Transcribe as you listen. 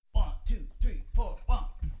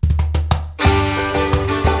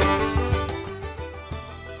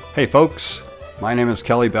Hey folks, my name is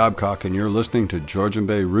Kelly Babcock and you're listening to Georgian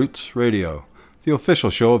Bay Roots Radio, the official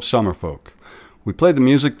show of Summerfolk. We play the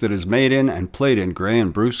music that is made in and played in Grey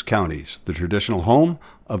and Bruce counties, the traditional home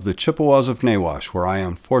of the Chippewas of Nawash, where I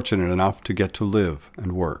am fortunate enough to get to live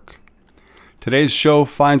and work. Today's show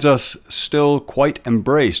finds us still quite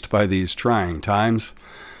embraced by these trying times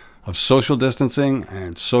of social distancing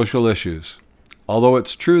and social issues. Although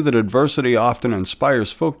it's true that adversity often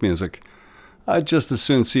inspires folk music, I'd just as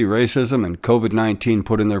soon see racism and COVID-19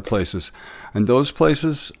 put in their places, and those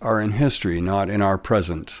places are in history, not in our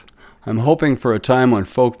present. I'm hoping for a time when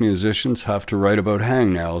folk musicians have to write about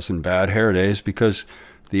hangnails and bad hair days because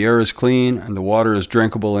the air is clean and the water is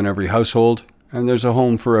drinkable in every household, and there's a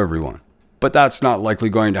home for everyone. But that's not likely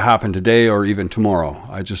going to happen today or even tomorrow.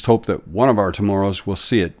 I just hope that one of our tomorrows will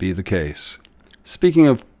see it be the case. Speaking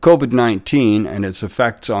of COVID-19 and its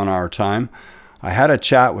effects on our time, I had a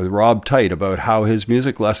chat with Rob Tite about how his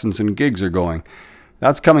music lessons and gigs are going.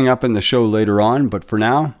 That's coming up in the show later on, but for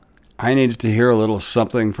now, I needed to hear a little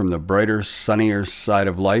something from the brighter, sunnier side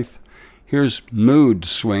of life. Here's Mood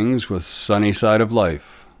Swings with Sunny Side of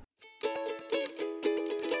Life.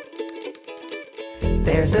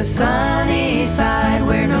 There's a sunny side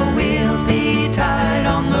where no wheels be tied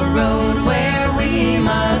on the road where we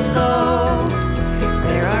must go.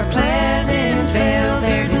 There are pleasant vales,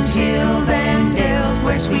 verdant hills and dales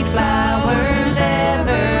where sweet flowers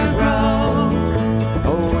ever grow.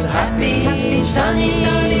 Oh, the happy, sunny,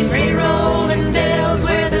 free-rolling dales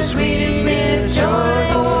where the sweetest joy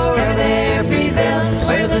forever there prevails,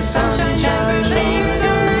 where the sunshine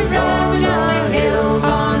lingers on the hills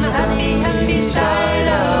on the happy side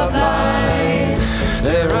of life.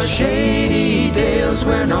 There are shady dales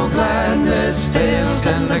where no gladness fails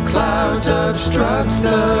and the clouds obstruct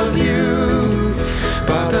the view,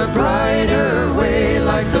 but the brighter way,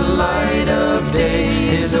 like the light of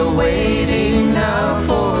day, is awaiting now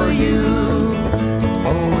for you.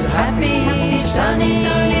 Oh, the happy, sunny,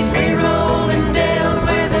 free-rolling dales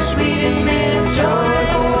where the sweetest joy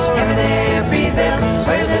forever there prevails,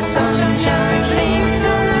 where the sunshine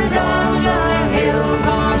lingers on the hills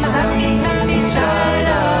on the happy side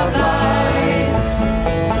of life.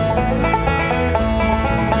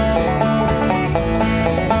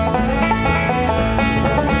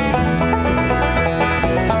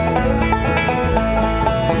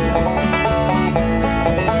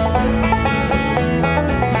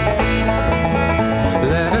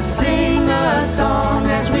 Let us sing a song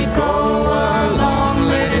as we go along,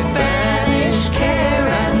 let it banish care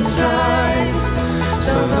and strife,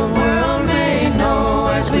 so the world may know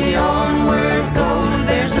as we onward go,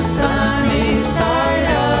 there's a sunny side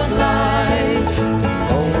of life.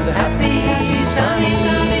 Oh, the happy, sunny,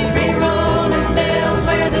 free-rolling dales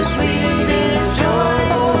where the sweetest joy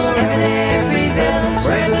forever there prevails,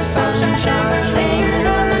 where the sunshine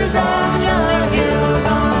lingers on the hills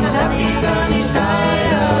on the happy, sunny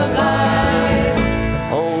side of life.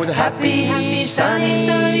 Oh, the happy,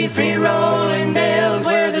 sunny, free-rolling dales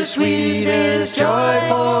where the sweetest joy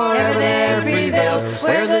forever there prevails,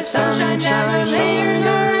 where the sunshine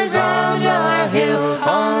lingers on the hills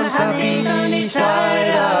on the happy, sunny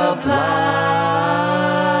side of life.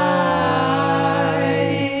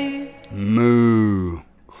 Moo.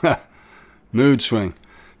 Mood Swing.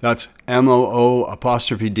 That's MOO'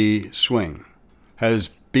 swing. Has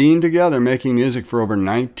been together making music for over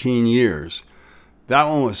 19 years. That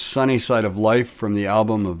one was Sunny Side of Life from the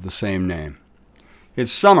album of the same name.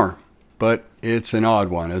 It's summer, but it's an odd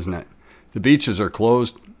one, isn't it? The beaches are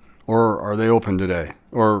closed, or are they open today?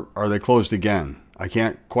 Or are they closed again? I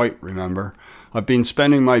can't quite remember. I've been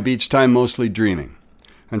spending my beach time mostly dreaming.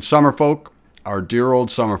 And Summerfolk, our dear old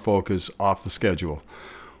Summerfolk, is off the schedule.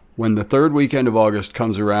 When the third weekend of August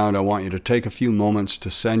comes around, I want you to take a few moments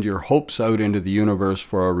to send your hopes out into the universe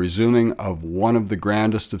for a resuming of one of the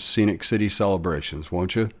grandest of Scenic City celebrations,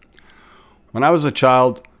 won't you? When I was a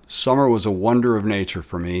child, summer was a wonder of nature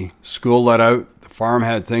for me. School let out, the farm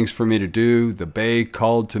had things for me to do, the bay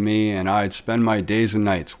called to me, and I'd spend my days and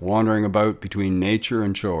nights wandering about between nature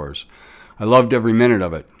and shores. I loved every minute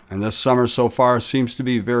of it, and this summer so far seems to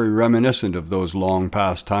be very reminiscent of those long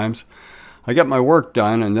past times. I get my work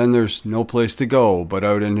done, and then there's no place to go but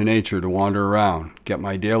out into nature to wander around, get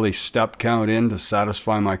my daily step count in to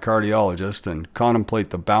satisfy my cardiologist, and contemplate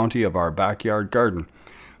the bounty of our backyard garden,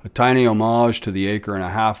 a tiny homage to the acre and a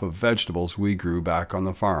half of vegetables we grew back on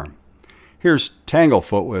the farm. Here's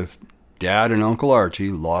Tanglefoot with Dad and Uncle Archie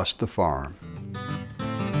Lost the Farm.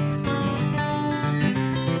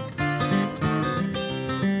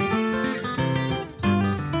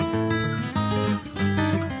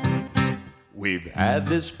 We've had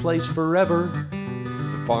this place forever.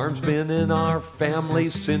 The farm's been in our family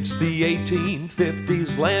since the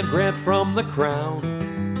 1850s, land grant from the crown.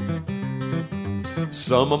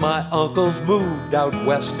 Some of my uncles moved out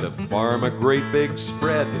west to farm a great big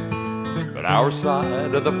spread, but our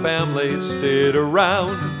side of the family stayed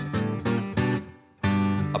around.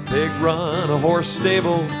 A pig run, a horse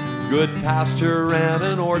stable, good pasture and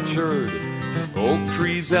an orchard, oak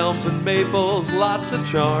trees, elms and maples, lots of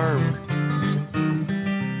charm.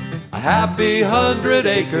 A happy 100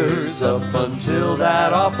 acres up until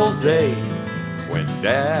that awful day when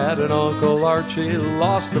Dad and Uncle Archie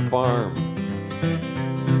lost the farm.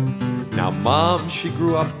 Now Mom, she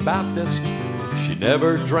grew up Baptist, she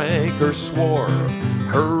never drank or swore.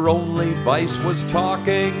 Her only vice was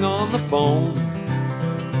talking on the phone.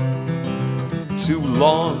 2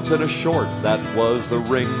 longs and a short, that was the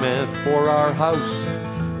ring meant for our house,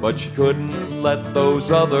 but she couldn't let those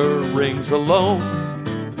other rings alone.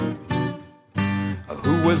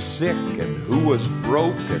 Who was sick and who was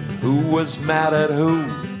broke and who was mad at who,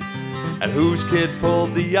 and whose kid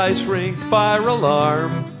pulled the ice rink fire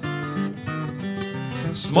alarm.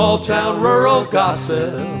 Small town rural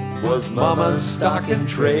gossip was Mama's stock and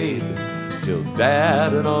trade, till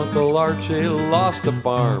Dad and Uncle Archie lost the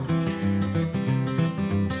farm.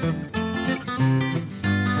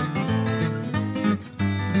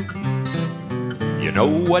 You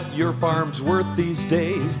know what your farm's worth these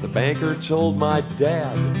days? The banker told my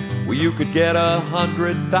dad. Well, you could get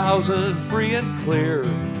 100,000 free and clear.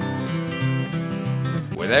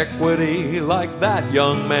 With equity like that,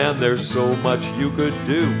 young man, there's so much you could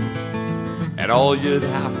do, and all you'd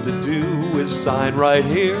have to do is sign right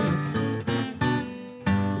here.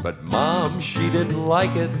 But Mom, she didn't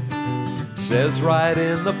like it. It says right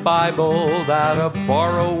in the Bible that a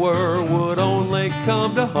borrower would only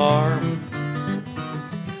come to harm.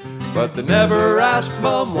 But they never asked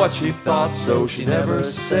Mom what she thought, so she never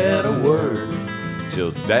said a word,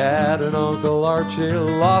 till Dad and Uncle Archie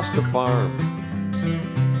lost the farm.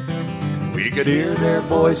 We could hear their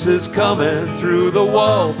voices coming through the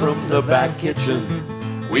wall from the back kitchen.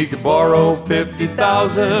 We could borrow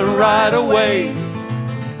 50,000 right away.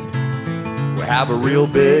 We have a real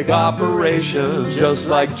big operation, just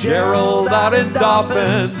like Gerald out in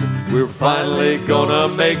Dauphin. We're finally gonna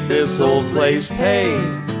make this old place pay.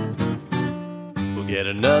 Get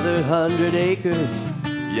another 100 acres.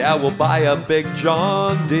 Yeah, we'll buy a big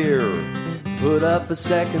John Deere. Put up a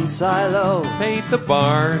second silo. Paint the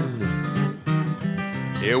barn.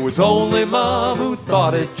 It was only Mom who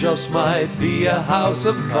thought it just might be a house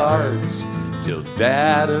of cards, till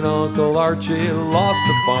Dad and Uncle Archie lost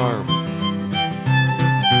the farm.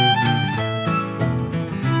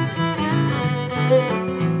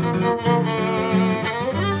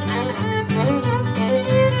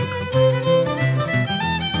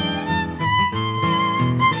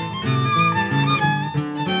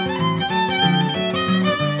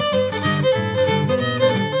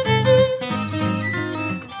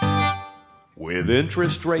 With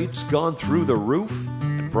interest rates gone through the roof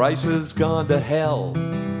and prices gone to hell,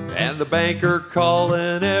 and the banker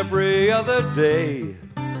calling every other day,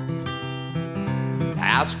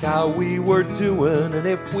 ask how we were doing and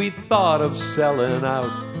if we thought of selling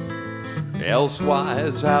out.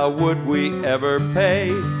 Elsewise, how would we ever pay?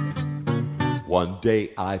 One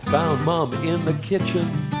day I found Mom in the kitchen.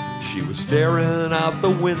 She was staring out the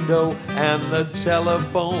window and the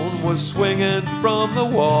telephone was swinging from the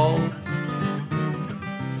wall.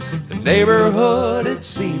 The neighborhood, it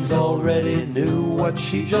seems, already knew what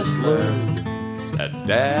she just learned, that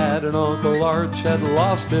Dad and Uncle Arch had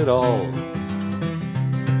lost it all.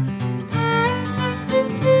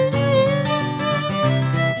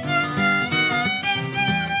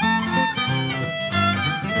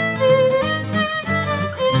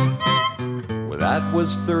 Well, that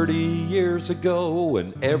was 30 years ago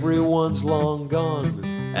and everyone's long gone,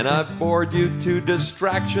 and I've bored you to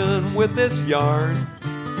distraction with this yarn.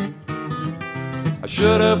 I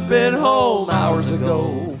should have been home hours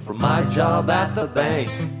ago from my job at the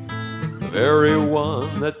bank, the very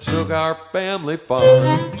one that took our family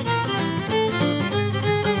farm.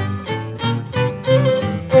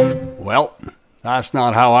 Well, that's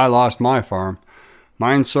not how I lost my farm.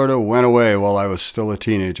 Mine sort of went away while I was still a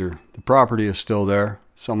teenager. The property is still there.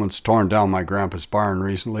 Someone's torn down my grandpa's barn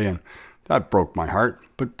recently, and that broke my heart.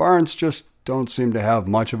 But barns just don't seem to have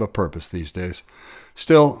much of a purpose these days.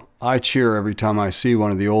 Still, I cheer every time I see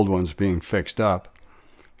one of the old ones being fixed up.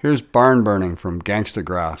 Here's Barn Burning from Gangsta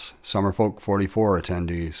Grass, Summerfolk 44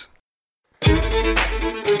 attendees.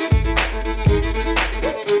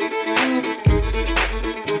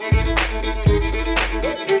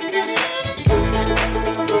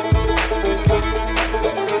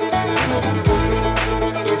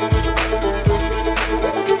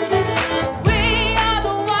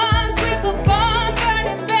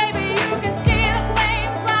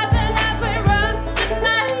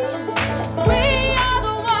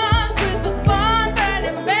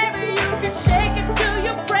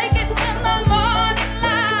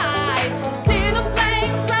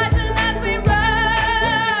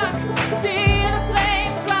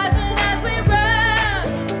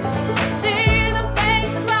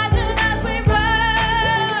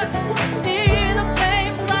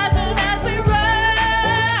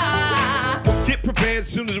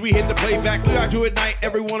 got you at night,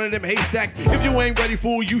 every one of them haystacks. If you ain't ready,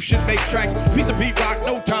 fool, you should make tracks. Piece of beat rock,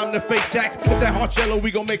 no time to fake jacks. If that heart's yellow,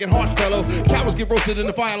 we gon' make it harsh, fellow. Cowards get roasted in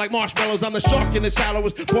the fire like marshmallows. I'm the shark in the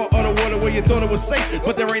shallowest part of the water where you thought it was safe,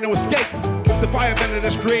 but there ain't no escape. The firebender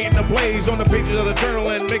that's creating a blaze on the pages of the journal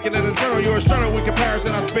and making it inferno. You're a sternal in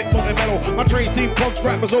comparison, I spit molten metal. My train team punks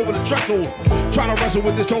rappers over the trestle. Trying to wrestle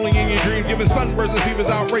with this only in your dreams. Giving sunburns and fevers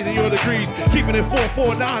out, raising your degrees. Keeping it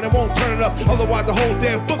 449 and won't turn it up. Otherwise the whole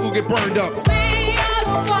damn book will get burned up. We are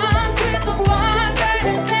the ones with the one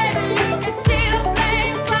burning, baby. You can see the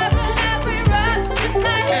flames rising as we run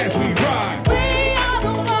tonight. As we ride. We are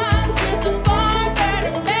the ones with the one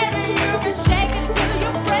burning, baby. You can shake it till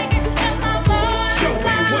you break it in the morning. Show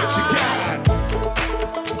me what you got.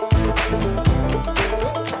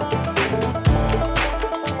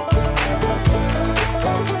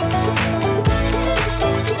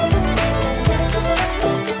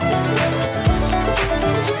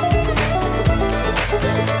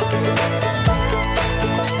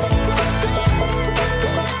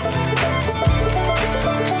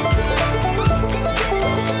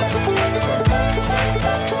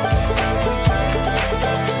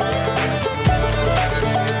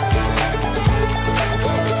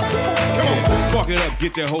 Spark it up,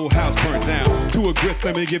 get your whole house burnt down. To a grist,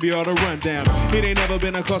 let me give you all the rundown. It ain't never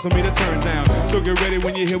been a cause for me to turn down. So get ready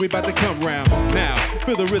when you hear we about to come round. Now,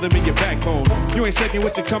 feel the rhythm in your backbone. You ain't shaking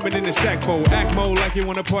with you coming in the shack mode. Act mode like you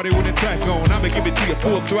wanna party with the track on. I'ma give it to you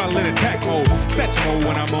full throttle in attack mode. Fetch mode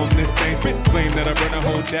when I'm on this thing. Spit flame that I burn a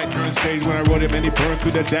whole Jack Gurn stage. When I wrote it, man, he burned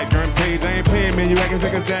through the Jack Gurn page. I ain't paying, man, you acting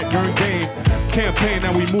like a Jack Gurn game. Campaign,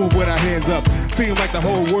 now we move with our hands up. Seem like the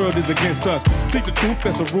whole world is against us. Seek the truth,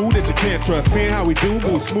 that's a rule that you can't trust. Seeing how we do,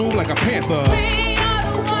 move smooth like a panther. We are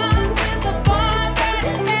the ones with the one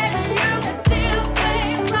burning, baby. You can see the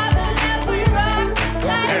flames rising as we run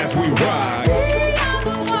tonight. As we ride. We are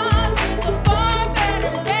the ones with the one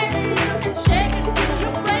burning, baby. You can shake it till you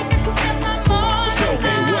break it in the morning. Show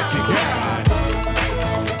me what you got.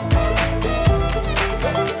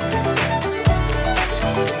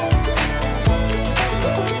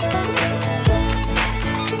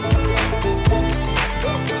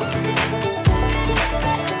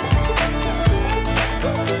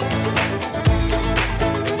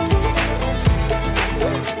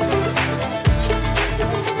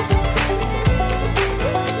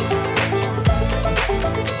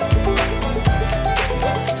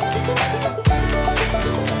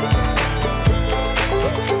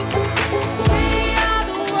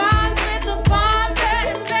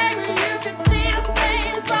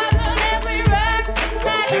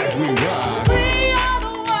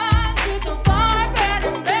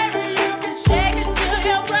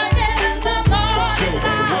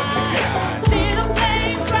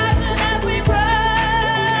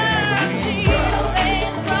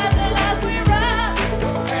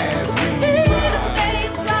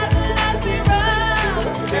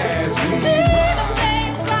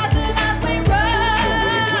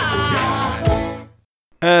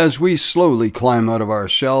 As we slowly climb out of our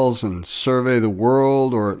shells and survey the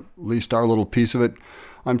world, or at least our little piece of it,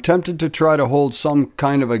 I'm tempted to try to hold some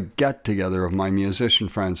kind of a get-together of my musician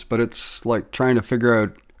friends, but it's like trying to figure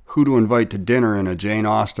out who to invite to dinner in a Jane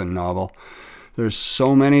Austen novel. There's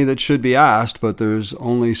so many that should be asked, but there's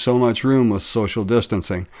only so much room with social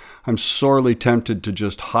distancing. I'm sorely tempted to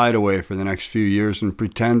just hide away for the next few years and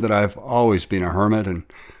pretend that I've always been a hermit and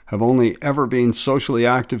have only ever been socially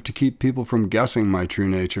active to keep people from guessing my true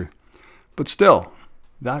nature. But still,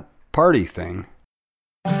 that party thing.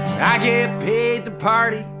 I get paid to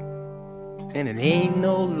party, and it ain't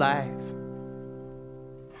no life.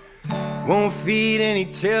 Won't feed any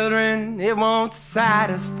children, it won't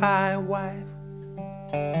satisfy a wife.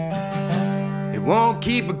 It won't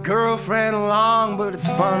keep a girlfriend long, but it's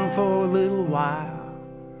fun for a little while.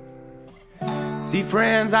 See,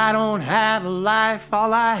 friends, I don't have a life,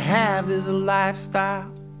 all I have is a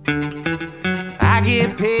lifestyle. I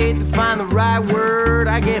get paid to find the right word,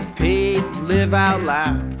 I get paid to live out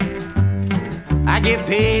loud. I get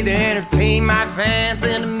paid to entertain my fans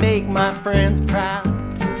and to make my friends proud.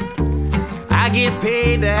 I get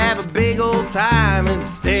paid to have a big old time and to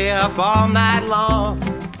stay up all night long.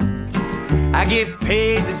 I get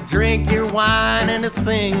paid to drink your wine and to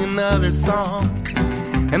sing another song.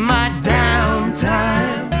 And my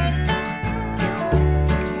downtime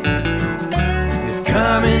is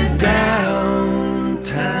coming down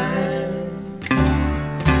time.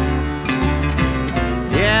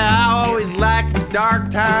 Yeah, I always like the dark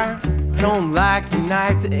time, I don't like the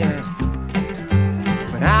night to end.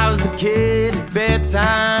 When I was a kid at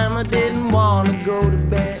bedtime, I didn't want to go to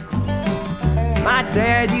bed. My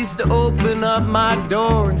dad used to open up my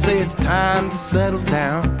door and say it's time to settle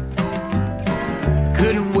down.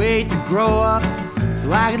 Couldn't wait to grow up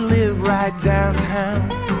so I could live right downtown.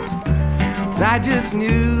 'Cause I just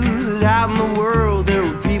knew that out in the world there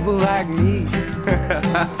were people like me.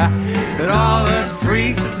 That all us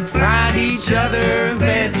freaks would find each other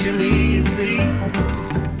eventually, you see.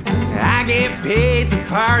 I get paid to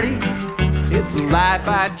party, it's the life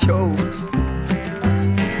I chose.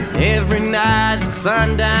 Every night at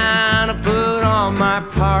sundown I put on my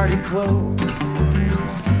party clothes.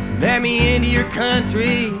 So let me into your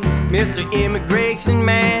country, Mr. Immigration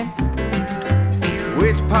Man.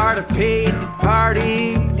 Which part of paid to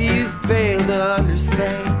party do you fail to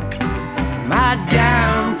understand? My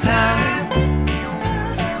downtime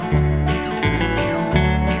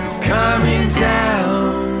is coming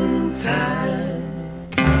down time.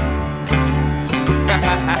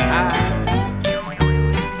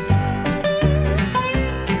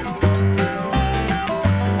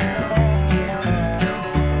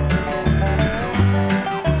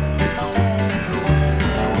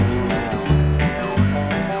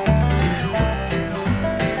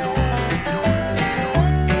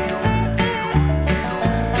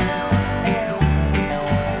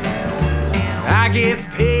 I get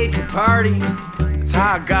paid to party, that's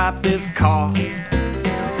how I got this call.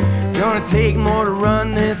 Gonna take more to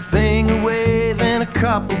run this thing away than a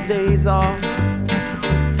couple days off.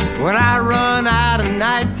 When I run out of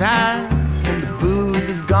nighttime and the booze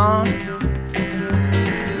is gone,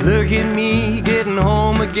 look at me getting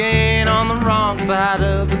home again on the wrong side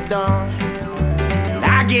of the dawn. And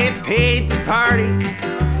I get paid to party,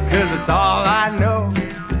 'cause it's all I know.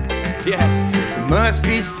 Yeah, there must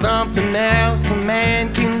be something else a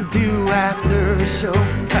man can do after a show.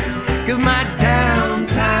 'Cause my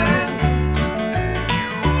downtime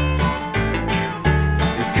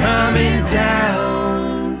is coming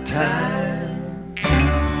down time.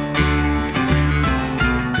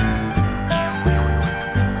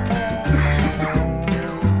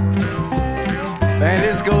 And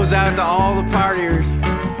this goes out to all the partiers,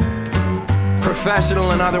 professional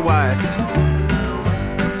and otherwise.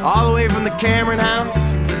 All the way from the Cameron House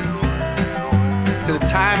to the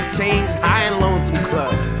Times Change High and Lonesome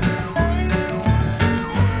Club.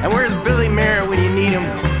 And where's Billy Mayer when you need him?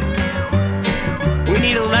 We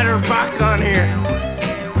need a letterbox on here.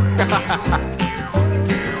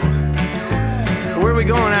 Where are we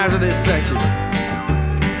going after this section?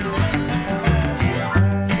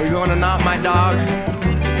 Are we going to Not My Dog?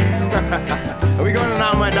 Are we going to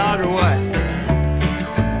Not My Dog or what?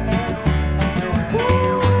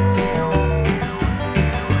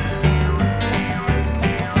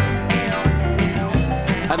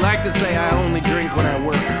 I'd like to say I only drink when I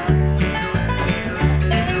work,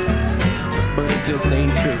 but it just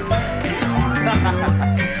ain't true.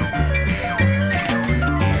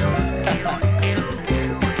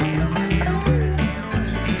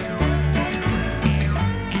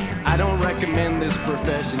 I don't recommend this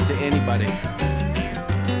profession to anybody.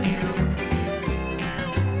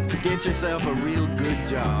 Get yourself a real good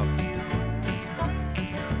job.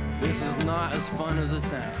 This is not as fun as it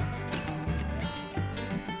sounds.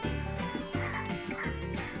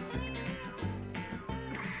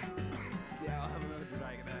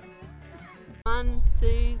 One,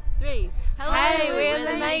 two, three. Hello, Hey, we're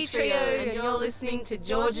the May May Trio, and you're listening to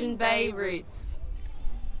Georgian Bay Roots.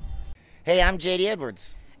 Hey, I'm JD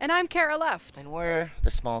Edwards, And I'm Kara Left. and we're the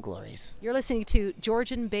Small Glories. You're listening to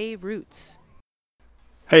Georgian Bay Roots.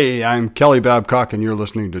 Hey, I'm Kelly Babcock, and you're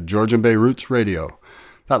listening to Georgian Bay Roots Radio.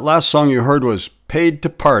 That last song you heard was Paid to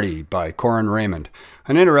Party by Corin Raymond.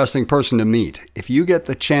 An interesting person to meet. If you get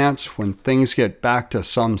the chance when things get back to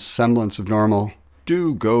some semblance of normal,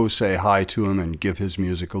 do go say hi to him and give his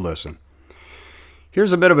music a listen.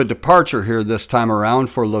 Here's a bit of a departure here this time around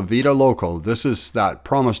for La Vida Local. This is that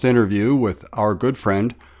promised interview with our good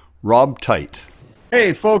friend, Rob Tite.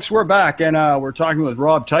 Hey folks, we're back and we're talking with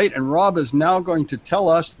Rob Tite, and Rob is now going to tell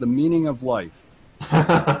us the meaning of life.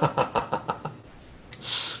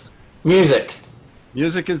 Music.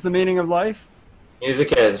 Music is the meaning of life?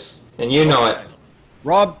 Music is. And you know it.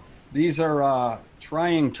 Rob, these are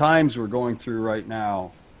trying times we're going through right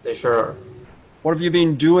now. They sure are. What have you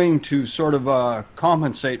been doing to sort of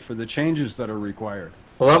compensate for the changes that are required?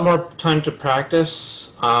 A lot more time to practice.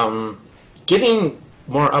 Getting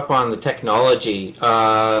more up on the technology.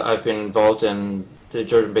 I've been involved in the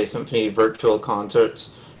Georgian Bay Symphony virtual concerts,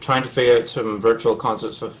 trying to figure out some virtual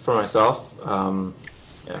concerts for myself.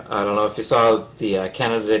 I don't know if you saw the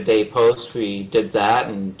Canada Day post. We did that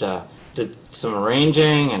and did some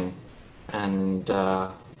arranging and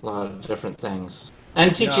a lot of different things.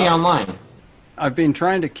 And teaching online. I've been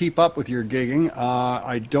trying to keep up with your gigging.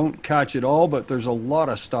 I don't catch it all, but there's a lot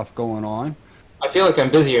of stuff going on. I feel like I'm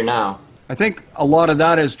busier now. I think a lot of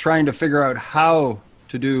that is trying to figure out how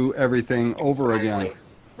to do everything over again.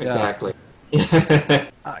 Exactly.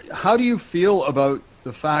 How do you feel about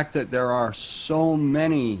the fact that there are so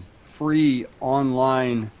many free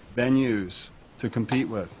online venues to compete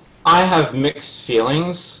with? I have mixed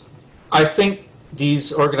feelings. I think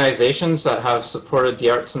these organizations that have supported the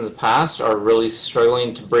arts in the past are really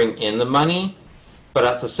struggling to bring in the money, but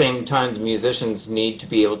at the same time, the musicians need to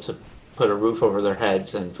be able to put a roof over their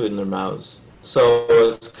heads and food in their mouths. So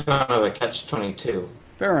it's kind of a catch-22.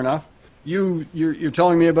 Fair enough. You're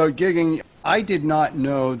telling me about gigging. I did not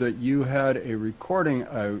know that you had a recording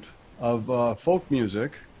out of folk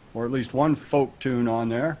music, or at least one folk tune on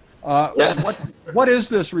there. What is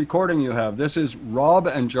this recording you have? This is Rob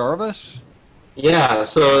and Jarvis? Yeah,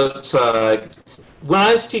 so it's when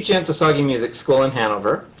I was teaching at the Soggy Music School in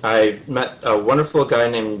Hanover, I met a wonderful guy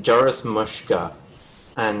named Jarvis Mushka,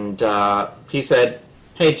 and he said,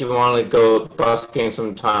 "Hey, do you want to go busking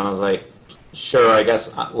sometime?" I was like, "Sure, I guess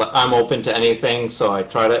I'm open to anything." So I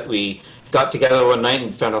tried it. We got together one night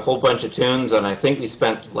and found a whole bunch of tunes, and I think we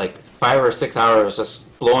spent like 5 or 6 hours just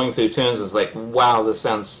blowing through tunes. It's like, wow, this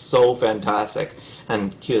sounds so fantastic,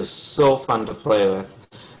 and he was so fun to play with.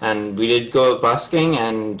 And we did go busking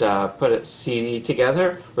and put a CD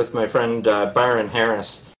together with my friend Byron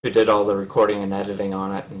Harris, who did all the recording and editing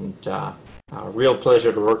on it. And a real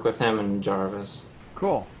pleasure to work with him and Jarvis.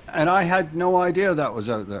 Cool. And I had no idea that was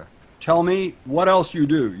out there. Tell me what else you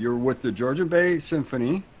do. You're with the Georgian Bay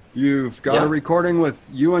Symphony. You've got a recording with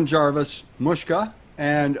you and Jarvis Mushka.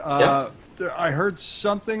 And I heard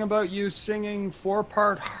something about you singing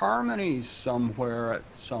 4-part harmonies somewhere at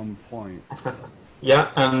some point.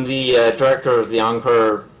 Yeah, I'm the director of the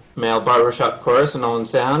Encore Male Barbershop Chorus in Owen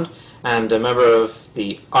Sound, and a member of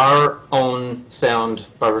the Our Own Sound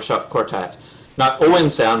Barbershop Quartet. Not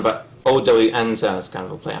Owen Sound, but OWN Sound. It's kind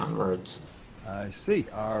of a play on words. I see.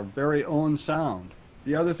 Our very own sound.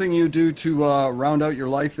 The other thing you do to round out your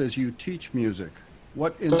life is you teach music.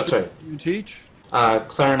 What instrument do you teach?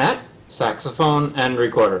 Clarinet, saxophone, and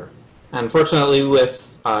recorder. Unfortunately, with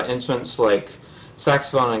instruments like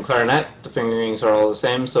saxophone and clarinet, the fingerings are all the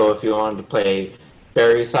same, so if you wanted to play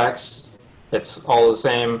bari sax, it's all the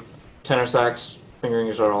same. Tenor sax,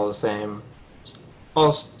 fingerings are all the same.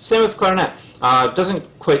 Same with clarinet. It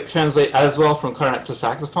doesn't quite translate as well from clarinet to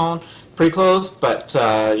saxophone, pretty close, but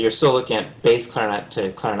you're still looking at bass clarinet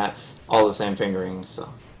to clarinet, all the same fingerings.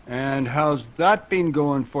 So. And how's that been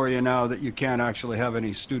going for you now that you can't actually have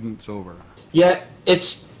any students over? Yeah,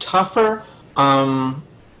 it's tougher.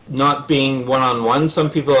 Not being one-on-one. Some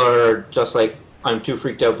people are just like, I'm too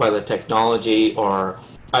freaked out by the technology, or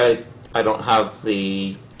I don't have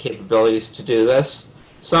the capabilities to do this.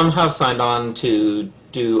 Some have signed on to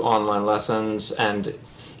do online lessons, and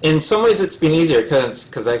in some ways it's been easier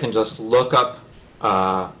because I can just look up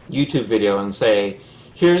a YouTube video and say,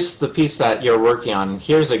 here's the piece that you're working on,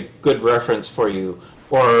 here's a good reference for you,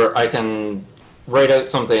 or I can write out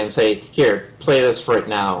something and say, here, play this right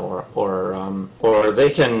now, or they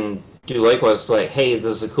can do likewise, like, hey,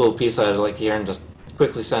 this is a cool piece I'd like to hear, and just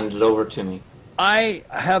quickly send it over to me. I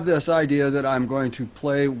have this idea that I'm going to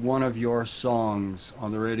play one of your songs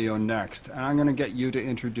on the radio next, and I'm going to get you to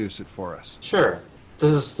introduce it for us. Sure.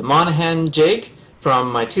 This is the Monaghan Jig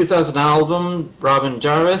from my 2000 album, Robin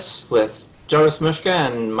Jarvis, with Jarvis Mushka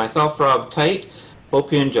and myself, Rob Tite.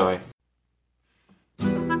 Hope you enjoy.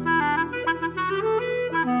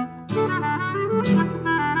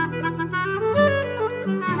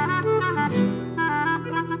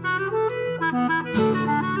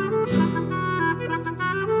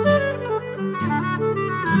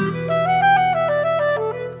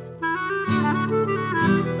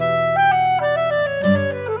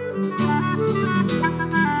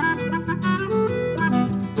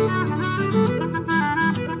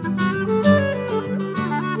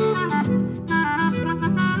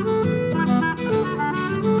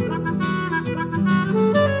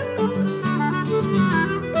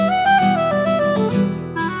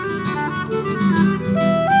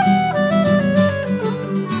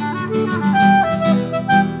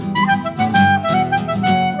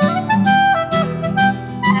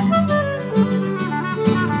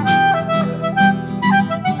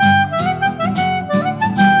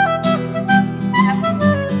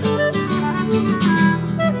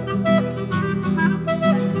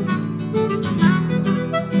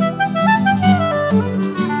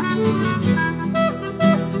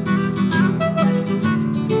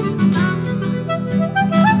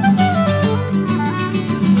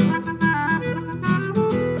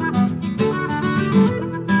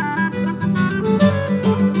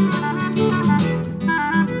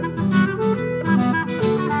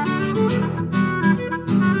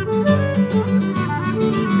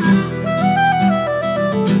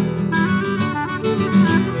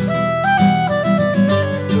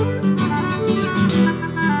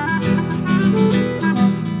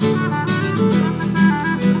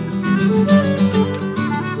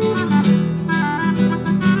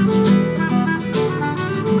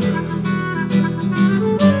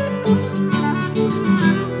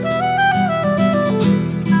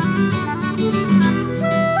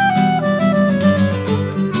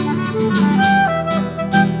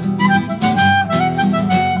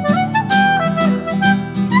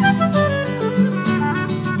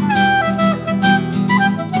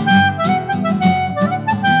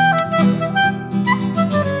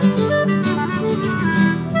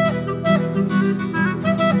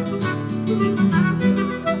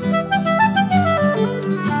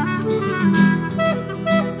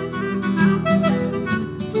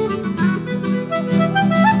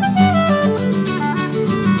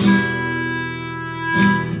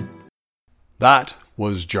 That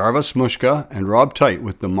was Jarvis Mushka and Rob Tite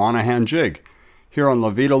with the Monaghan Jig, here on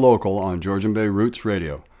La Vida Local on Georgian Bay Roots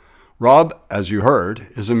Radio. Rob, as you heard,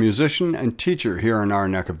 is a musician and teacher here in our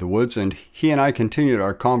neck of the woods, and he and I continued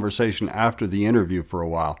our conversation after the interview for a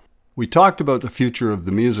while. We talked about the future of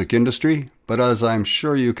the music industry, but as I'm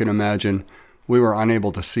sure you can imagine, we were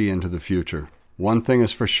unable to see into the future. One thing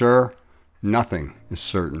is for sure, nothing is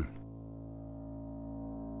certain.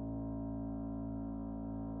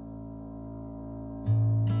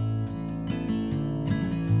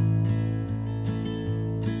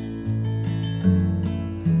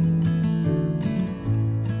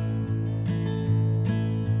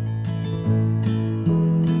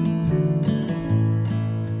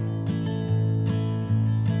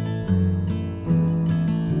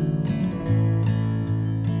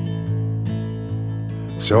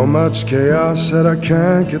 So much chaos that I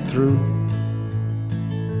can't get through.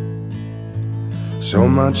 So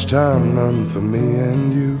much time, none for me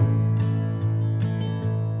and you.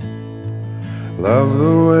 Love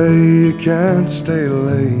the way you can't stay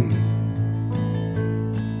late.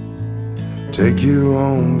 Take you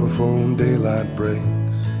home before daylight breaks.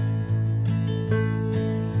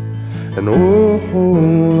 And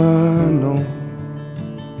all I know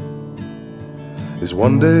is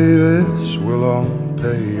one day this will all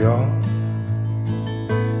pay off.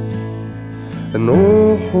 And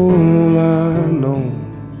all I know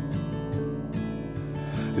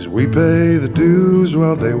is we pay the dues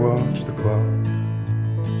while they watch the clock.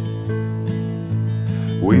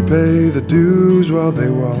 We pay the dues while they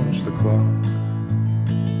watch the clock.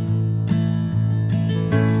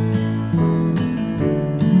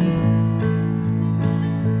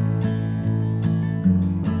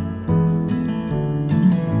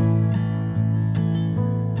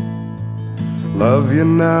 Love you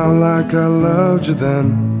now like I loved you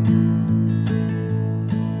then.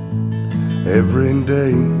 Every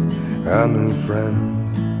day a new friend.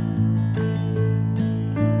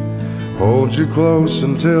 Hold you close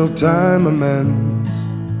until time amends.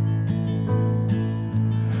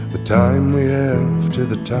 The time we have to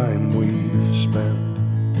the time we've spent.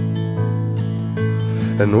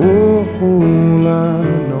 And all I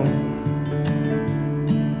know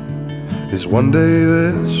is one day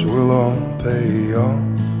this will all pay off.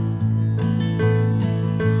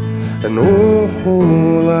 And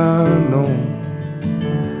all I know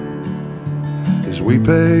is we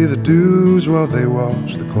pay the dues while they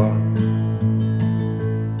watch the clock.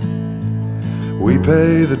 We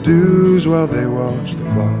pay the dues while they watch the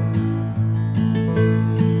clock.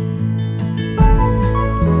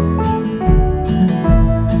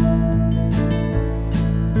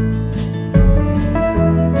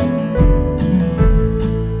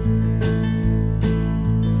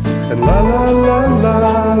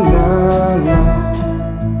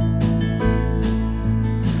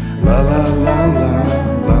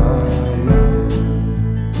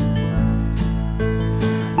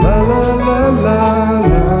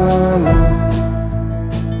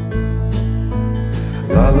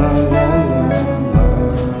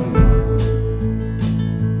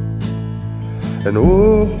 And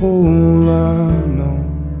all I know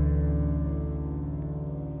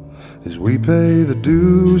is we pay the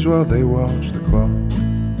dues while they watch the clock.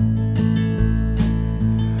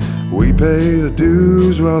 We pay the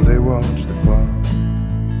dues while they watch the clock.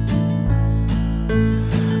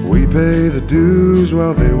 We pay the dues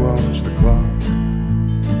while they watch the clock.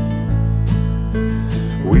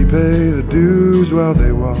 We pay the dues while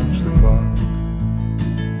they watch the clock.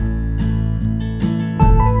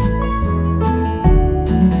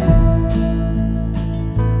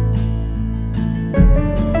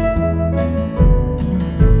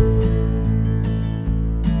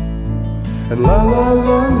 And la la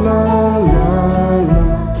la la la la,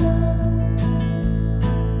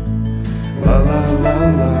 la la la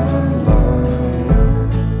la la la,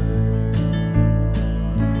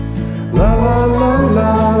 la la la la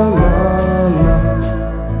la la,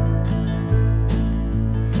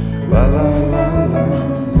 la la la la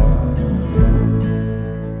la.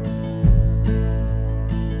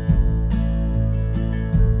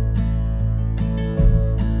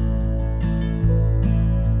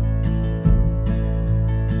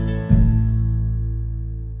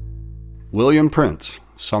 William Prince,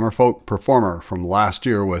 Summerfolk performer from last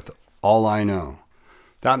year with All I Know.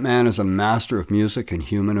 That man is a master of music and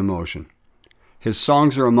human emotion. His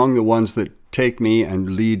songs are among the ones that take me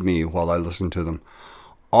and lead me while I listen to them.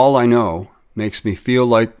 All I Know makes me feel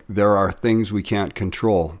like there are things we can't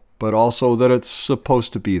control, but also that it's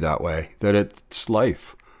supposed to be that way, that it's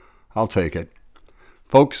life. I'll take it.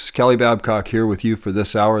 Folks, Kelly Babcock here with you for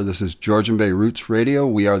this hour. This is Georgian Bay Roots Radio.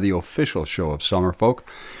 We are the official show of Summerfolk.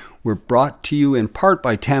 We're brought to you in part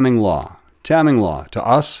by Tamming Law. Tamming Law, to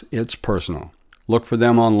us, it's personal. Look for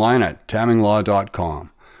them online at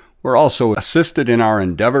tamminglaw.com. We're also assisted in our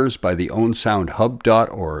endeavors by the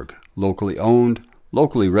ownsoundhub.org. Locally owned,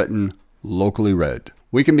 locally written, locally read.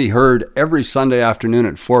 We can be heard every Sunday afternoon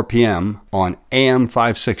at 4 p.m. on AM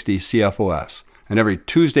 560 CFOS, and every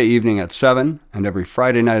Tuesday evening at 7, and every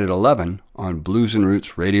Friday night at 11 on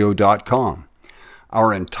bluesandrootsradio.com.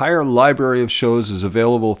 Our entire library of shows is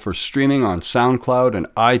available for streaming on SoundCloud and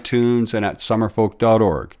iTunes and at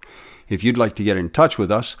summerfolk.org. If you'd like to get in touch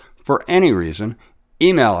with us for any reason,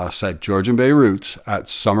 email us at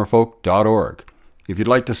georgianbayRoots@summerfolk.org. If you'd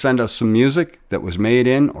like to send us some music that was made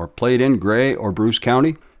in or played in Grey or Bruce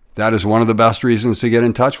County, that is one of the best reasons to get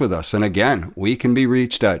in touch with us. And again, we can be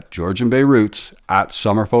reached at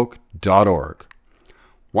georgianbayroots@summerfolk.org.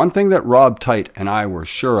 One thing that Rob Tite and I were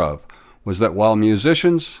sure of was that while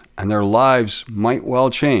musicians and their lives might well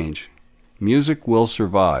change, music will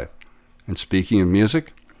survive. And speaking of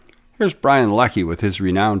music, here's Brian Leckie with his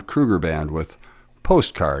renowned Kruger Band with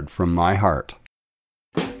Postcard from My Heart.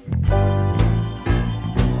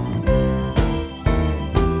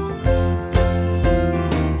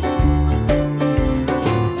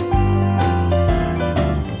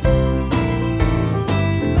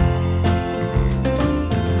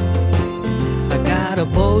 A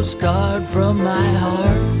postcard from my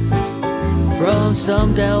heart from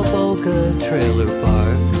some Del Boca trailer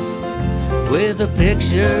park with a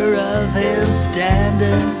picture of him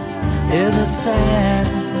standing in the sand,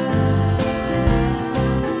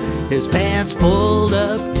 his pants pulled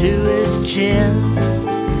up to his chin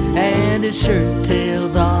and his shirt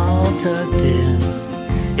tails all tucked in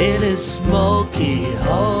his smoky,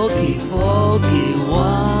 hokey pokey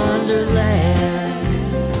wonderland.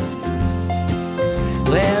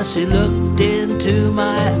 Well, she looked into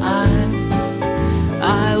my eyes,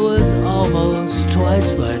 I was almost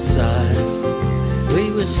twice my size.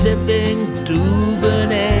 We were sipping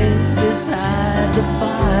Dubonnet beside the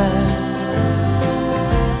fire.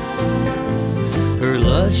 Her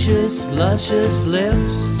luscious, luscious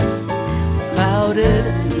lips pouted,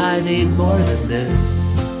 I need more than this.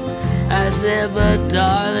 I said, but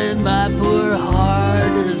darling, my poor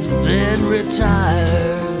heart has been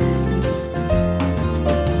retired.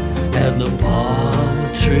 And the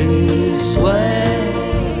palm trees sway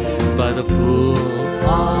by the pool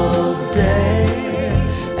all day,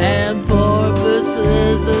 and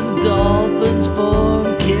porpoises and dolphins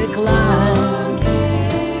form kick lines.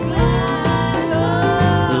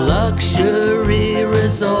 Luxury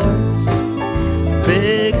resorts,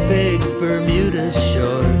 big, big Bermuda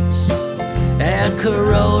shorts, and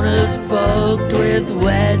Coronas poked with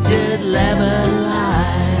wedged lemon lime.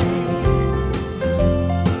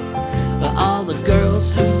 All the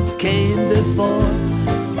girls who came before,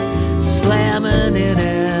 slamming in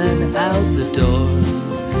and out the door.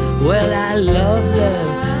 Well, I love them,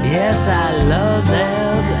 yes, I love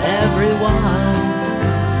them, everyone.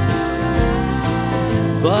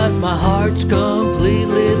 But my heart's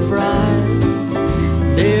completely fried,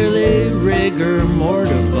 nearly rigor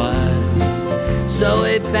mortified. So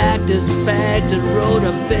he packed his bags and rode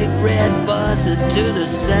a big red bus into the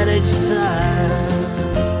Saanich side.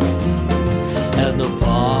 And the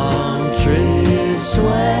palm trees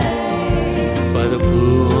sway by the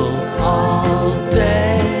pool all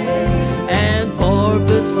day, and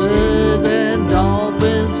porpoises and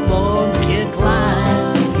dolphins form kick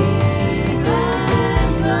lines.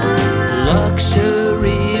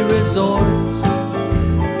 Luxury resorts,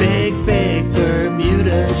 big, big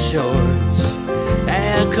Bermuda shorts,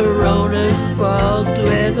 and Coronas poked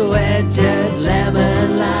with wedged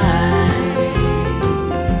lemon lime.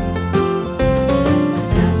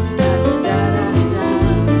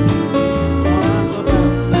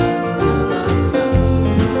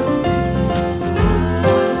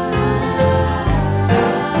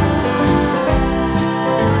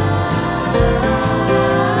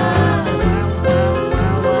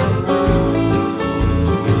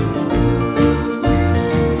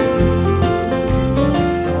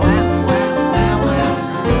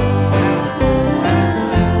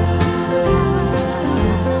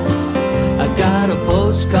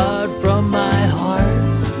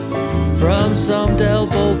 Del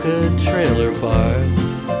Boca trailer park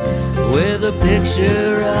with a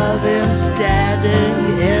picture of him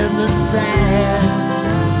standing in the sand,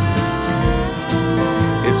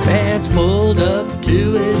 his pants pulled up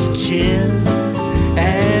to his chin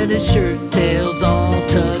and his shirt tails all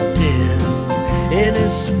tucked in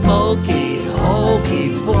his smoky,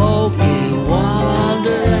 hokey pokey wonderland.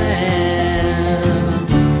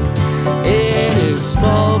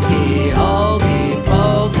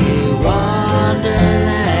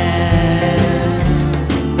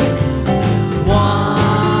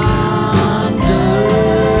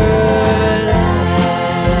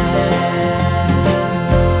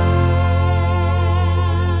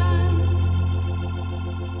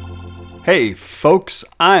 folks.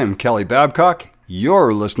 I'm Kelly Babcock.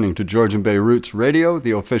 You're listening to Georgian Bay Roots Radio, the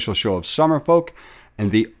official show of Summerfolk, and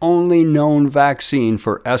the only known vaccine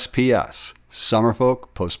for SPS,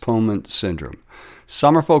 Summerfolk Postponement Syndrome.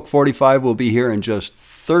 Summerfolk 45 will be here in just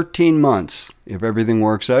 13 months if everything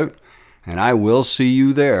works out, and I will see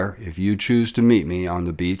you there if you choose to meet me on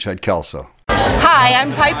the beach at Kelso. Hi,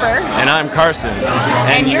 I'm Piper. And I'm Carson.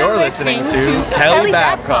 And you're listening to Kelly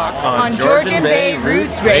Babcock on Georgian Bay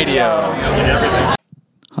Roots Radio.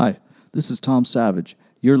 Hi, this is Tom Savage.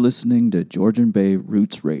 You're listening to Georgian Bay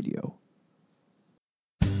Roots Radio.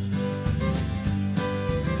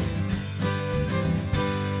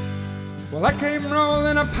 Well, I came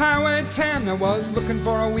rolling up Highway 10. I was looking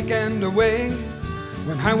for a weekend away.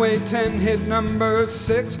 When Highway 10 hit number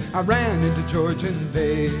 6, I ran into Georgian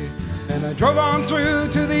Bay. And I drove on through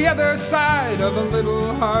to the other side of a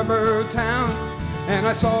little harbor town. And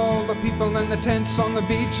I saw the people and the tents on the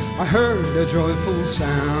beach. I heard a joyful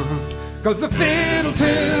sound. 'Cause the fiddle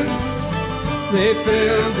tunes, they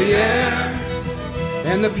filled the air.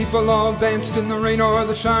 And the people all danced in the rain or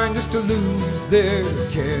the shine just to lose their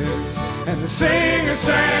cares. And the singers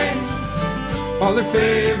sang all their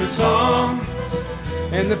favorite songs.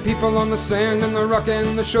 And the people on the sand and the rock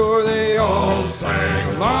and the shore, they all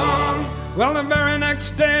sang along. Well, the very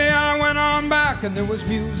next day I went on back and there was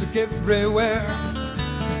music everywhere.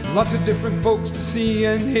 Lots of different folks to see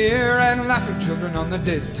and hear, and laughing children on the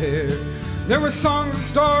dead tear. There were songs and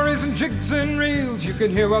stories and jigs and reels you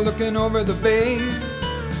could hear while looking over the bay.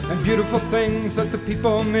 And beautiful things that the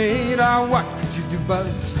people made. Ah, what could you do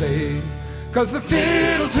but stay? 'Cause the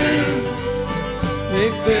fiddle tunes, they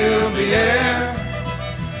filled the air.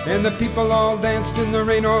 And the people all danced in the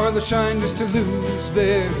rain or the shine just to lose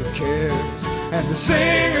their cares. And the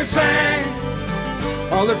singers sang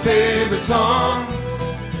all their favorite songs.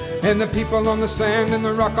 And the people on the sand and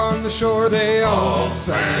the rock on the shore, they all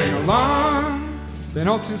sang along. Then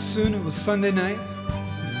all too soon it was Sunday night.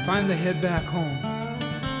 It's time to head back home.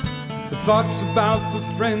 The thoughts about the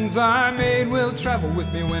friends I made will travel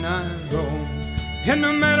with me when I go. And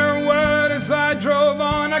no matter what, as I drove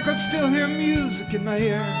on, I could still hear music in my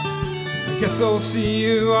ears. I guess I'll see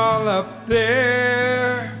you all up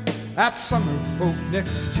there at Summerfolk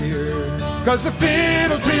next year. 'Cause the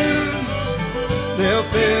fiddle tunes, they'll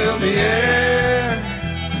fill the air.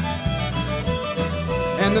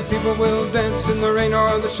 And the people will dance in the rain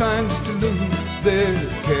or the shine just to lose their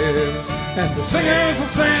cares. And the singers will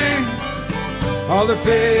sing all their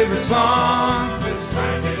favorite songs. This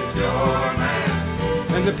land is your man.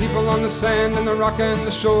 And the people on the sand and the rock and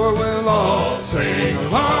the shore will all sing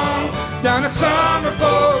along. Down at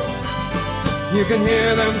Summerfolk, you can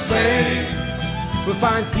hear them say, we'll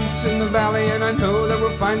find peace in the valley, and I know that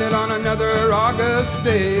we'll find it on another August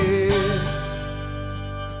day.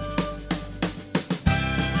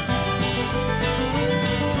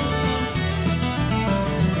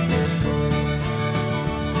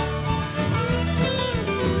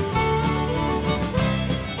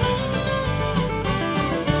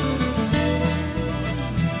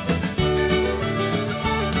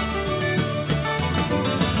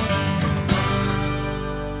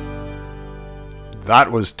 That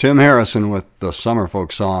was Tim Harrison with the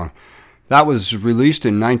Summerfolk song. That was released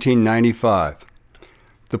in 1995.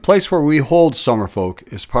 The place where we hold Summerfolk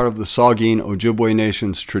is part of the Saugeen Ojibwe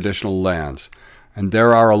Nation's traditional lands, and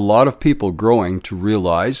there are a lot of people growing to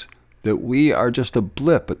realize that we are just a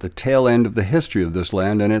blip at the tail end of the history of this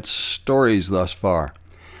land and its stories thus far.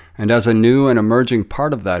 And as a new and emerging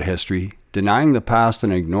part of that history, denying the past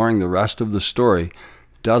and ignoring the rest of the story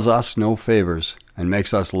does us no favors and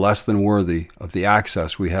makes us less than worthy of the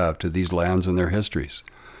access we have to these lands and their histories.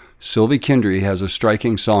 Sylvie Kindry has a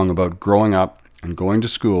striking song about growing up and going to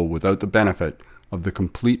school without the benefit of the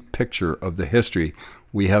complete picture of the history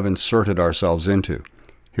we have inserted ourselves into.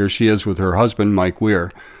 Here she is with her husband, Mike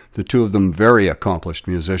Weir, the two of them very accomplished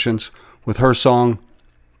musicians, with her song,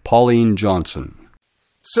 Pauline Johnson.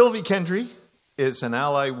 Sylvie Kindry is an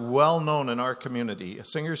ally well known in our community, a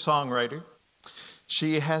singer-songwriter.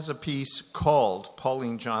 She has a piece called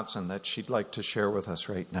Pauline Johnson that she'd like to share with us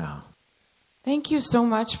right now. Thank you so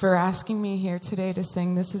much for asking me here today to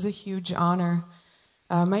sing. This is a huge honor.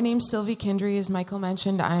 My name's Sylvie Kindry, as Michael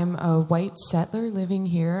mentioned. I'm a white settler living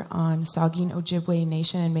here on Saugeen Ojibwe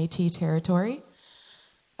Nation and Métis territory.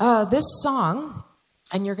 This song,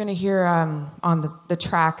 and you're going to hear on the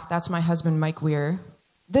track, that's my husband, Mike Weir.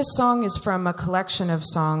 This song is from a collection of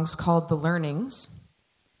songs called The Learnings.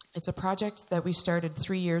 It's a project that we started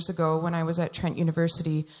 3 years ago when I was at Trent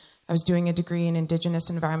University. I was doing a degree in Indigenous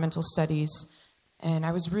Environmental Studies, and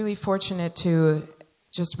I was really fortunate to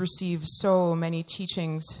just received so many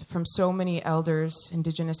teachings from so many elders,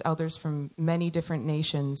 Indigenous elders from many different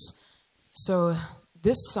nations. So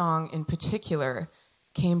this song in particular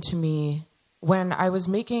came to me when I was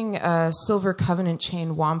making a Silver Covenant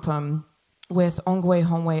chain wampum with Ongwe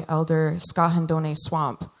Homwe elder Skahandone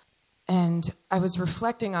Swamp. And I was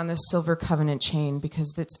reflecting on this Silver Covenant chain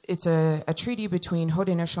because it's a treaty between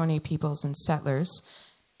Haudenosaunee peoples and settlers,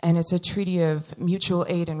 and it's a treaty of mutual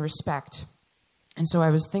aid and respect. And so I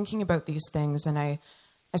was thinking about these things, and I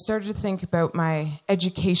started to think about my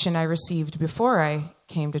education I received before I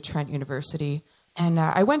came to Trent University. And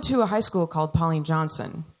I went to a high school called Pauline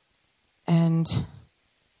Johnson. And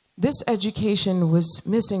this education was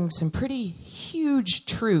missing some pretty huge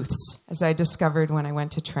truths, as I discovered when I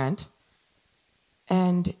went to Trent.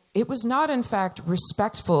 And it was not, in fact,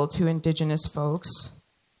 respectful to Indigenous folks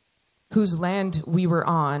whose land we were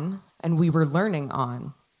on and we were learning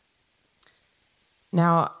on.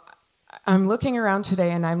 Now, I'm looking around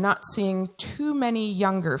today and I'm not seeing too many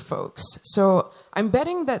younger folks. So I'm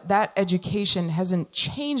betting that education hasn't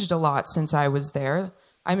changed a lot since I was there.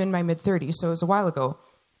 I'm in my mid-30s, so it was a while ago.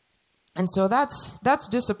 And so that's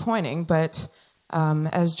disappointing, but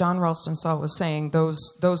as John Ralston Saul was saying,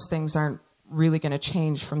 those things aren't really going to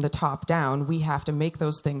change from the top down. We have to make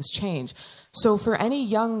those things change. So for any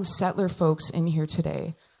young settler folks in here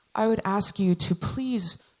today, I would ask you to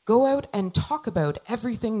please go out and talk about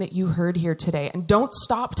everything that you heard here today, and don't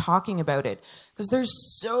stop talking about it, because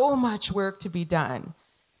there's so much work to be done.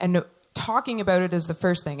 And talking about it is the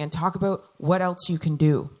first thing, and talk about what else you can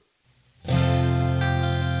do.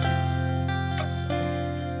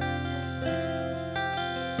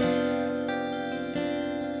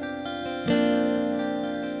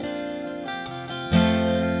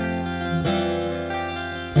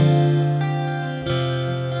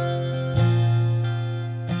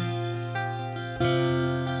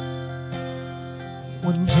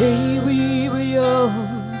 One day we were young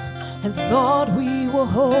and thought we were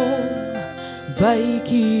home,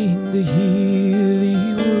 biking the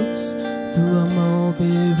hilly woods through a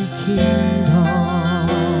mulberry kingdom.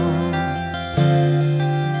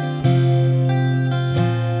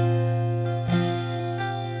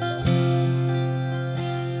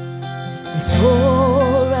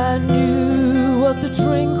 Before I knew what the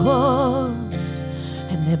drink was,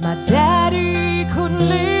 and that my daddy couldn't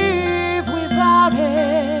live without it,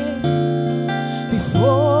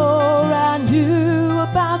 before I knew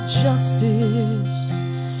about justice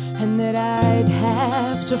and that I'd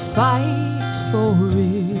have to fight for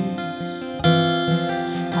it,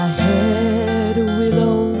 I had a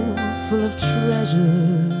willow full of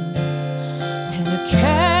treasures and a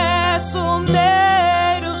castle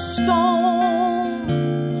made of stone,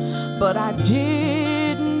 but I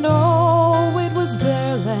didn't know it was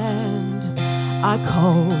their land I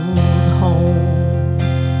called home.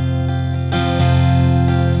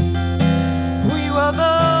 We were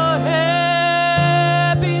the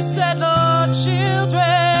happy settler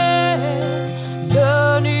children,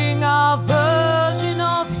 learning our version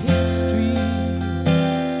of history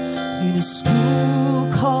in a school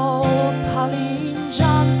called Pauline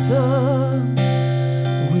Johnson,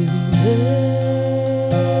 where we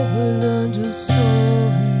never learned a story.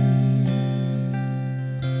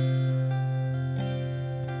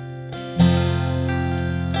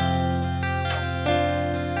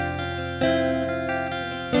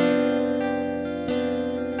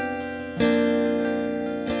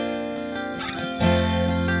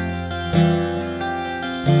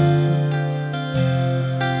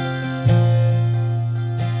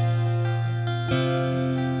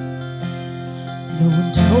 No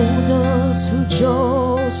one told us who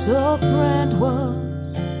Joseph Brand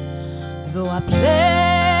was, though I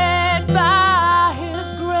played by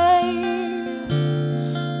his grave,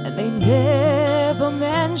 and they never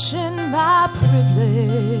mentioned my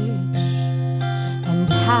privilege and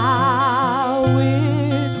how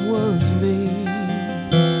it was made.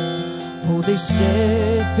 Oh, they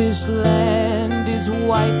said this land is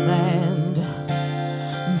white land,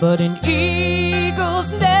 but in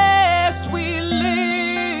Eagle's Nest we lived.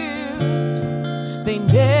 They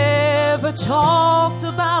never talked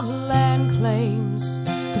about land claims,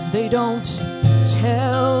 'cause they don't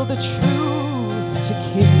tell the truth to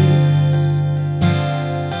kids.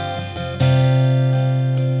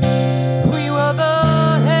 We were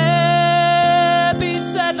the happy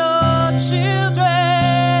settler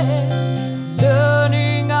children,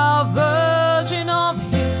 learning our version of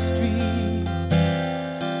history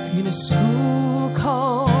in a school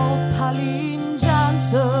called Pauline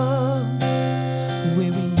Johnson,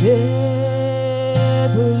 where we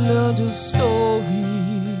never learned a story.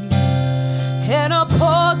 And a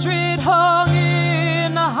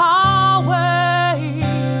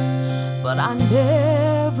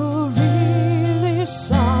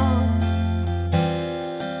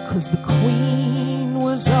 'cause the queen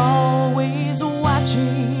was always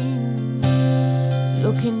watching,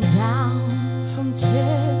 looking down from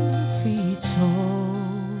 10 feet tall.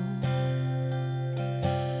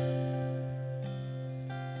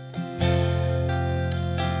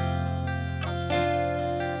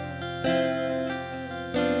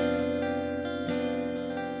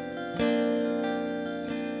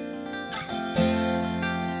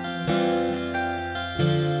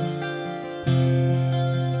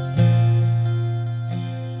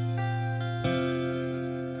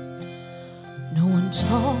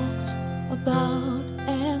 Talked about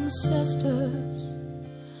ancestors.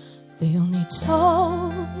 They only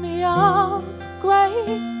told me of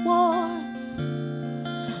great wars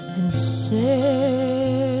and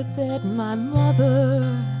said that my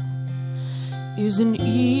mother is an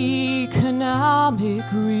economic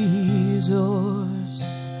resource.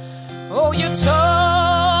 Oh, you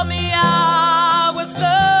told me I was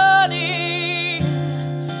learning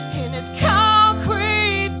in this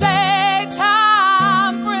concrete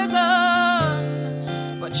daytime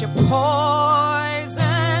prison, but you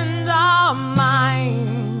poisoned our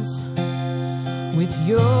minds with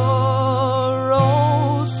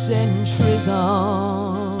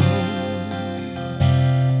Eurocentrism.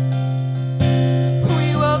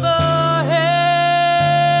 We were the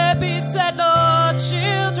happy settler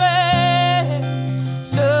children,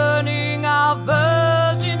 learning our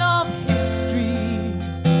version of history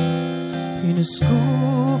in a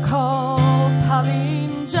school called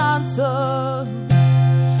Pauline Johnson,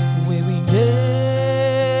 where we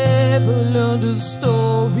never learned a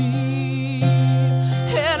story,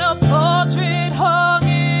 and a portrait hung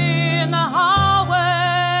in the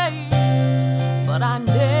hallway, but I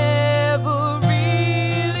never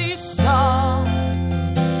really saw,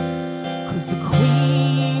 'cause the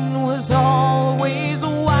queen was always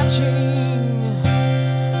watching,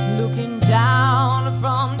 looking down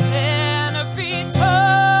from 10 feet tall.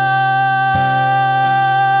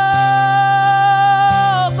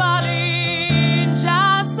 Pauline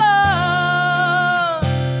Johnson,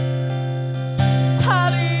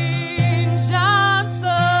 Pauline Johnson.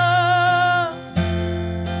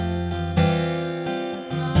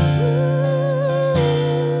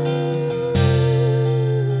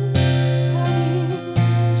 Pauline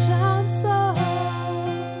Johnson.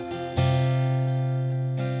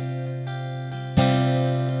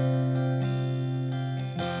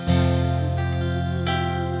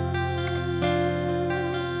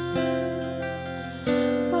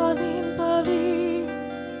 Pauline, Pauline,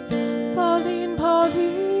 Pauline,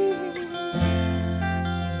 Pauline.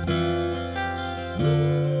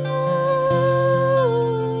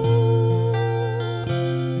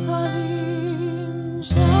 Pauline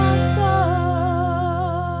Johnson.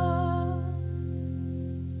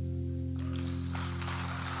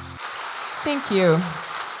 Thank you.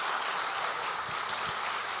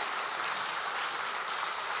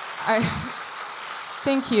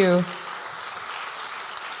 Thank you.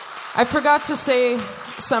 I forgot to say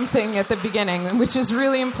something at the beginning, which is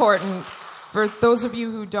really important for those of you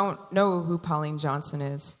who don't know who Pauline Johnson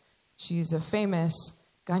is. She's a famous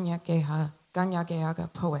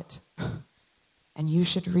Ganyageaga poet, and you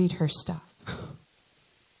should read her stuff.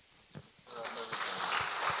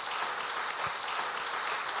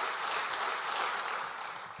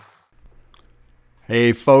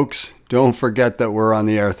 Hey folks, don't forget that we're on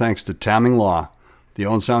the air thanks to Tamming Law,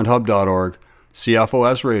 theowensoundhub.org,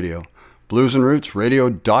 CFOS Radio,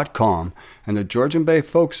 bluesandrootsradio.com, and the Georgian Bay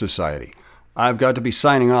Folk Society. I've got to be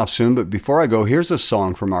signing off soon, but before I go, here's a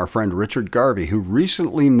song from our friend Richard Garvey, who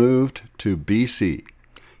recently moved to BC.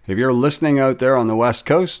 If you're listening out there on the West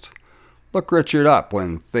Coast, look Richard up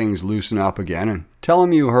when things loosen up again and tell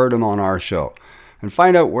him you heard him on our show, and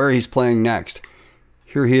find out where he's playing next.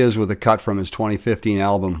 Here he is with a cut from his 2015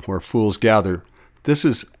 album, Where Fools Gather. This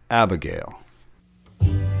is Abigail.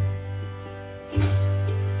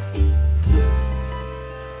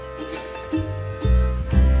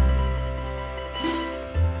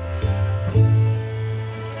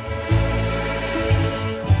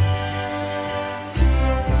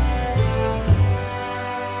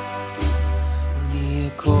 The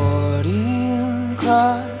accordion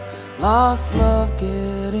cried, lost love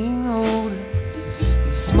getting older.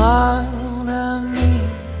 You smiled at me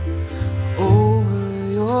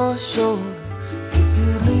over your shoulder. If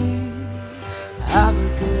you leave,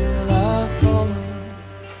 Abigail, I follow.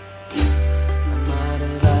 I might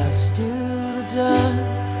have asked you to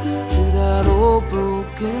dance to that old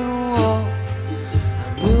broken waltz. I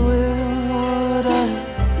knew it would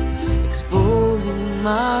end, exposing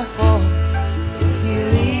my faults. If you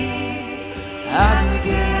leave,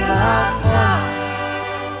 Abigail, I follow.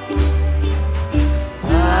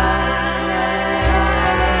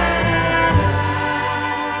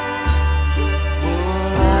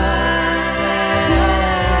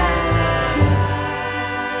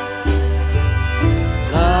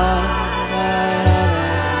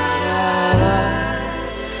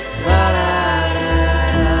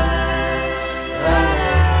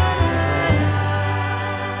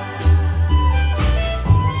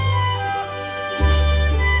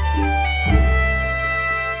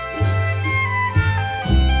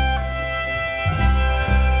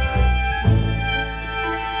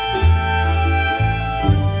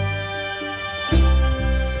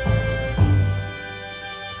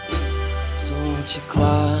 So won't you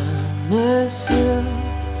climb this hill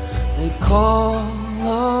they call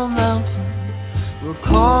a mountain? We'll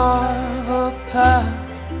carve a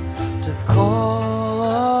path to call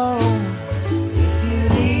our own. If you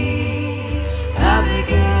need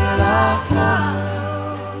Abigail, I'll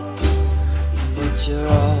follow. But you're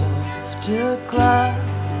off to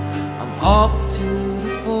class, I'm off to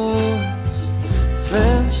the forest.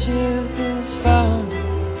 Friendship is found,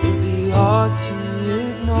 it'd be hard to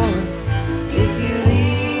ignore. If you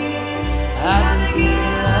leave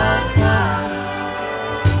Abigail, I'll follow.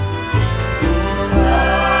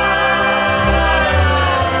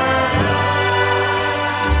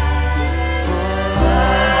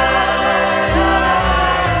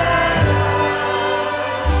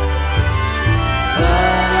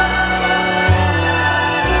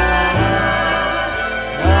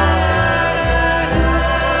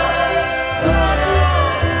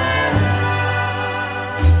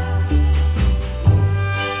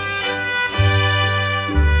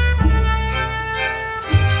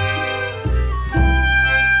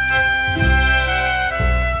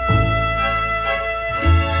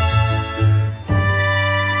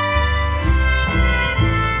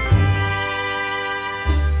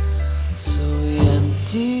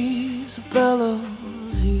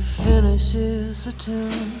 A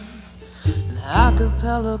tune, an a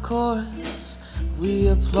cappella chorus, we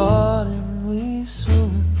applaud and we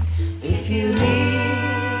swoon. If you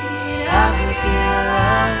need Abigail,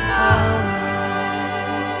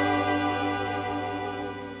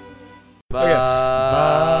 Bye.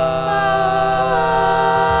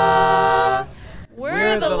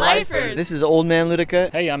 We're the Lifers. This is Old Man Ludica.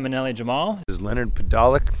 Hey, I'm Manelli Jamal. This is Leonard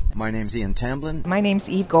Podolak. My name's Ian Tamblin. My name's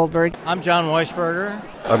Eve Goldberg. I'm John Weisberger.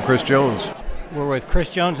 I'm Chris Jones. We're with Chris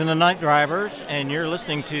Jones and the Night Drivers, and you're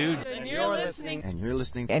listening to... And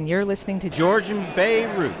you're listening to Georgian Bay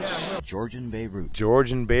Roots. Georgian Bay Roots.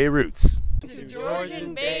 Georgian Bay Roots. To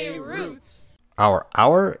Georgian Bay Roots. Our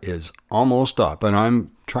hour is almost up, and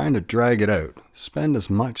I'm trying to drag it out. Spend as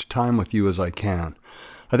much time with you as I can.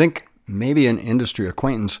 I think maybe an industry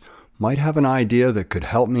acquaintance might have an idea that could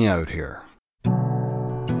help me out here.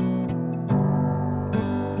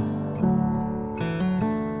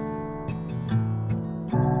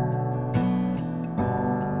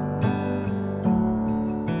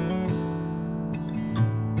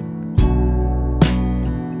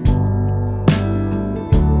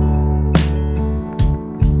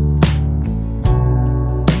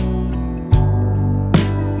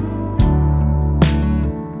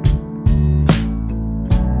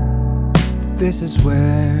 This is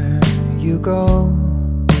where you go.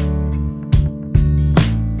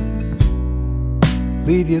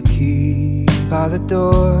 Leave your key by the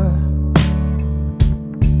door.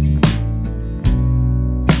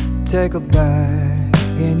 Take a bag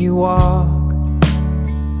and you walk.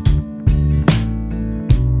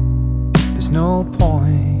 There's no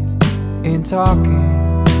point in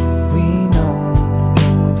talking. We know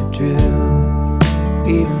the drill.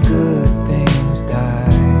 Even good things die.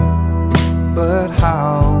 But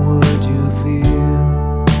how would you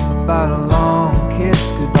feel about a long kiss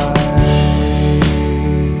goodbye?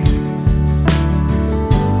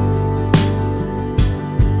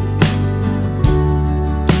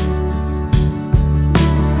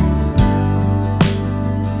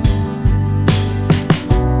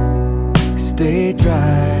 Stay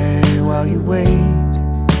dry while you wait.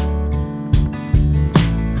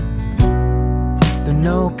 There are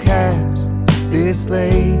no cabs this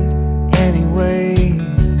late anyway.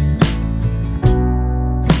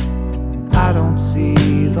 I don't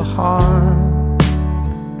see the harm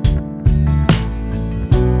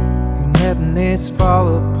in letting this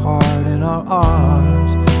fall apart in our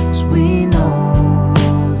arms, 'cause we know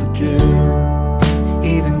the drill.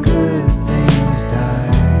 Even good things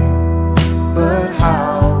die. But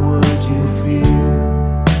how would you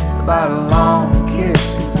feel about a long kiss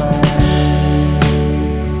goodbye?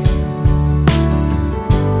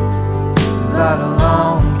 About a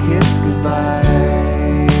long kiss goodbye.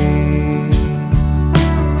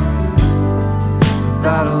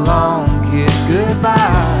 About a long kiss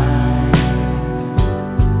goodbye.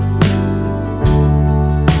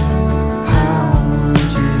 How would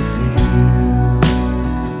you feel?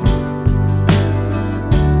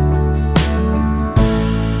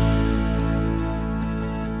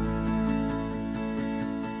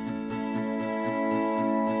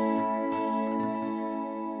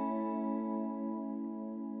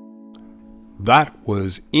 That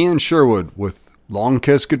was Ian Sherwood with Long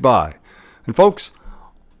Kiss Goodbye. And folks,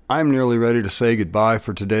 I'm nearly ready to say goodbye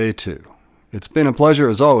for today too. It's been a pleasure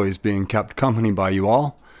as always being kept company by you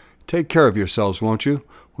all. Take care of yourselves, won't you?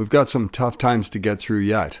 we've got some tough times to get through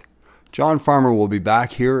yet. John Farmer will be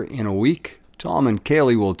back here in a week. Tom and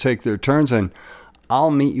Kaylee will take their turns, and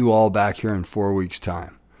I'll meet you all back here in 4 weeks'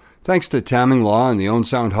 time. Thanks to Tamming Law and the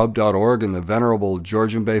OwnSoundHub.org and the Venerable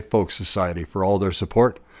Georgian Bay Folk Society for all their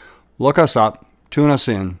support. Look us up, tune us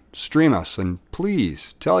in, stream us, and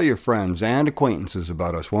please tell your friends and acquaintances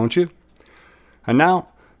about us, won't you? And now,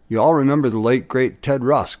 you all remember the late, great Ted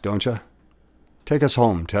Rusk, don't you? Take us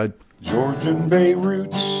home, Ted. Georgian Bay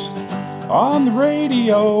Roots on the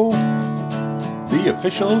radio, the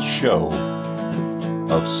official show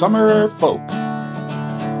of summer folk,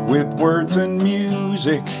 with words and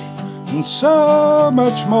music and so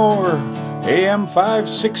much more. AM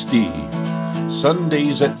 560,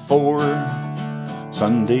 Sundays at 4,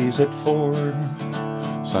 Sundays at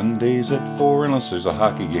 4, Sundays at 4, unless there's a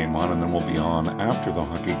hockey game on, and then we'll be on after the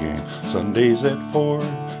hockey game. Sundays at 4.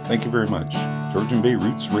 Thank you very much. Georgian Bay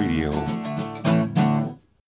Roots Radio.